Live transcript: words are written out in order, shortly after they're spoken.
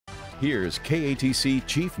Here's KATC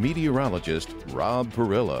Chief Meteorologist Rob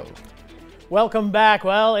Perillo. Welcome back.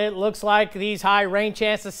 Well, it looks like these high rain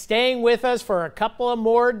chances staying with us for a couple of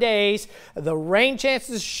more days. The rain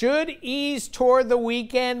chances should ease toward the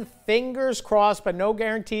weekend. Fingers crossed, but no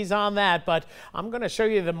guarantees on that. But I'm going to show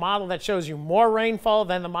you the model that shows you more rainfall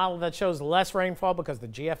than the model that shows less rainfall because the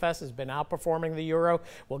GFS has been outperforming the Euro.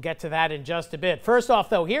 We'll get to that in just a bit. First off,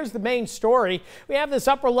 though, here's the main story. We have this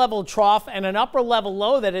upper level trough and an upper level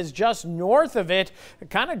low that is just north of it,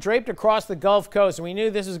 kind of draped across the Gulf Coast. We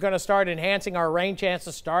knew this was going to start enhancing our rain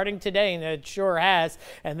chances starting today, and it sure has.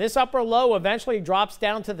 And this upper low eventually drops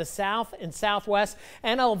down to the south and southwest,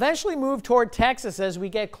 and it'll eventually move toward Texas as we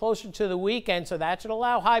get closer to the weekend. So that should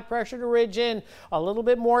allow high pressure to ridge in a little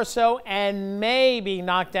bit more so and maybe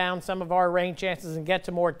knock down some of our rain chances and get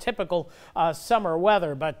to more typical summer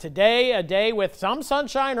weather. But today, a day with some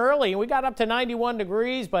sunshine early. We got up to 91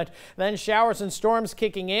 degrees, but then showers and storms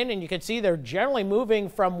kicking in, and you can see they're generally moving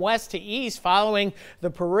from west to east following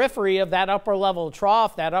the periphery of that upper level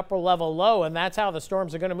trough, that upper level low, and that's how the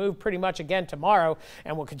storms are going to move pretty much again tomorrow,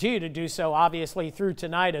 and will continue to do so obviously through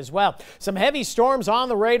tonight as well. Some heavy storms on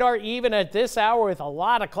the radar even at this hour with a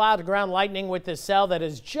lot of cloud to ground lightning with this cell that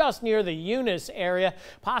is just near the Eunice area.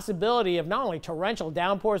 Possibility of not only torrential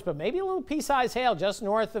downpours, but maybe a little pea-sized hail just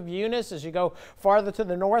north of Eunice as you go farther to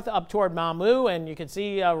the north up toward Mamou, and you can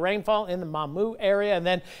see rainfall in the Mamou area, and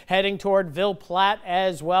then heading toward Ville Platte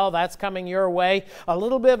as well. That's coming your way. A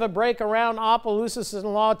little bit of a break around Opelousas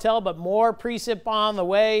and Lawtell, but more precip on the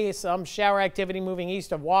way. Some shower activity moving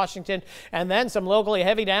east of Washington, and then some locally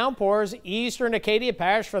heavy downpours eastern Acadia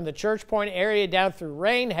Parish from the Church Point area down through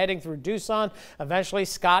Rain, heading through Doosan, eventually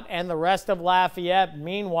Scott and the rest of Lafayette.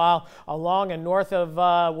 Meanwhile, along and north of,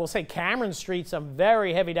 we'll say Cameron Street, some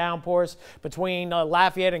very heavy downpours between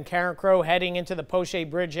Lafayette and Carencro, heading into the Poche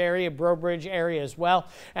Bridge area, Breaux Bridge area as well.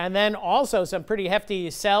 And then also some pretty hefty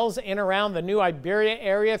cells in around the New Iberia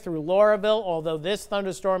area through Lauraville. Although this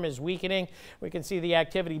thunderstorm is weakening, we can see the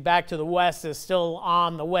activity back to the west is still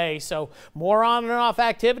on the way. So more on and off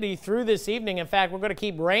activity through this evening. In fact, we're going to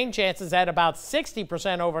keep rain chances at about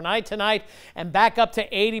 60% overnight tonight and back up to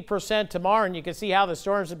 80% tomorrow. And you can see how the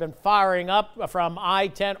storms have been firing up from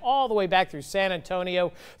I-10 all the way back through San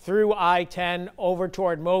Antonio, through I-10 over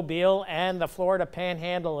toward Mobile and the Florida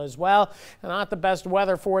Panhandle as well. Not the best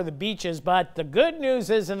weather for the beaches, but the good news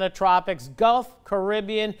is in the tropics, Gulf,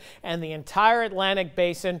 Caribbean, and the entire Atlantic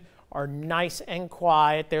basin are nice and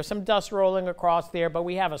quiet. There's some dust rolling across there, but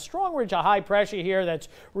we have a strong ridge of high pressure here that's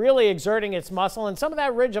really exerting its muscle, and some of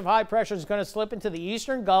that ridge of high pressure is going to slip into the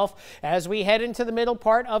eastern Gulf as we head into the middle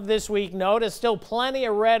part of this week. Notice still plenty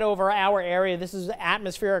of red over our area. This is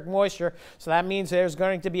atmospheric moisture, so that means there's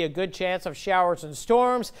going to be a good chance of showers and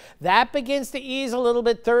storms. That begins to ease a little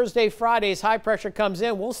bit Thursday, Friday as high pressure comes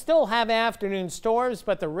in. We'll still have afternoon storms,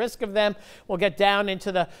 but the risk of them will get down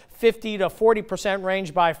into the 50 to 40%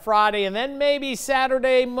 range by Friday. And then maybe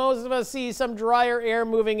Saturday, most of us see some drier air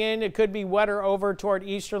moving in. It could be wetter over toward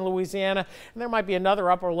eastern Louisiana. And there might be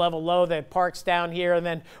another upper level low that parks down here and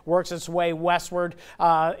then works its way westward,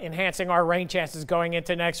 enhancing our rain chances going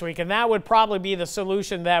into next week. And that would probably be the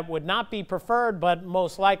solution that would not be preferred, but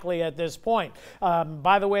most likely at this point.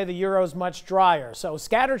 By the way, the Euro is much drier. So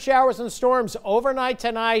scattered showers and storms overnight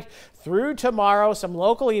tonight through tomorrow. Some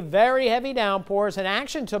locally very heavy downpours. And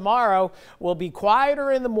action tomorrow will be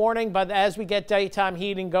quieter in the morning, but as we get daytime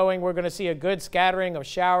heating going, we're going to see a good scattering of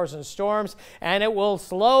showers and storms, and it will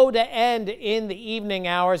slow to end in the evening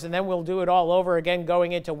hours, and then we'll do it all over again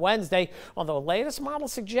going into Wednesday, although the latest model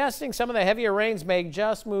suggesting some of the heavier rains may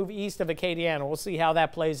just move east of Acadiana. We'll see how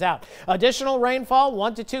that plays out. Additional rainfall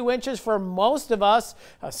 1 to 2 inches for most of us.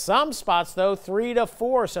 Some spots though 3 to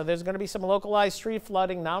 4, so there's going to be some localized street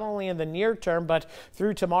flooding not only in the near term but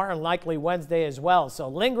through tomorrow and likely Wednesday as well. So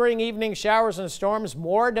lingering evening showers and storms,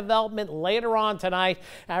 more development later on tonight.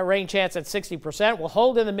 Rain chance at 60%. We'll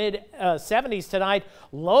hold in the mid 70s tonight,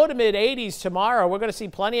 low to mid 80s tomorrow. We're going to see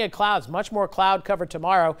plenty of clouds, much more cloud cover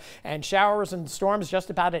tomorrow, and showers and storms just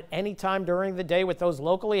about at any time during the day with those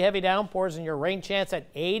locally heavy downpours, and your rain chance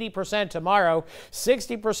at 80% tomorrow,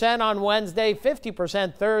 60% on Wednesday,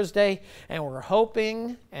 50% Thursday, and we're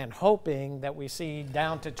hoping that we see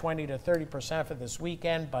down to 20 to 30% for this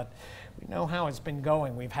weekend, but we know how it's been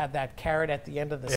going. We've had that carrot at the end of the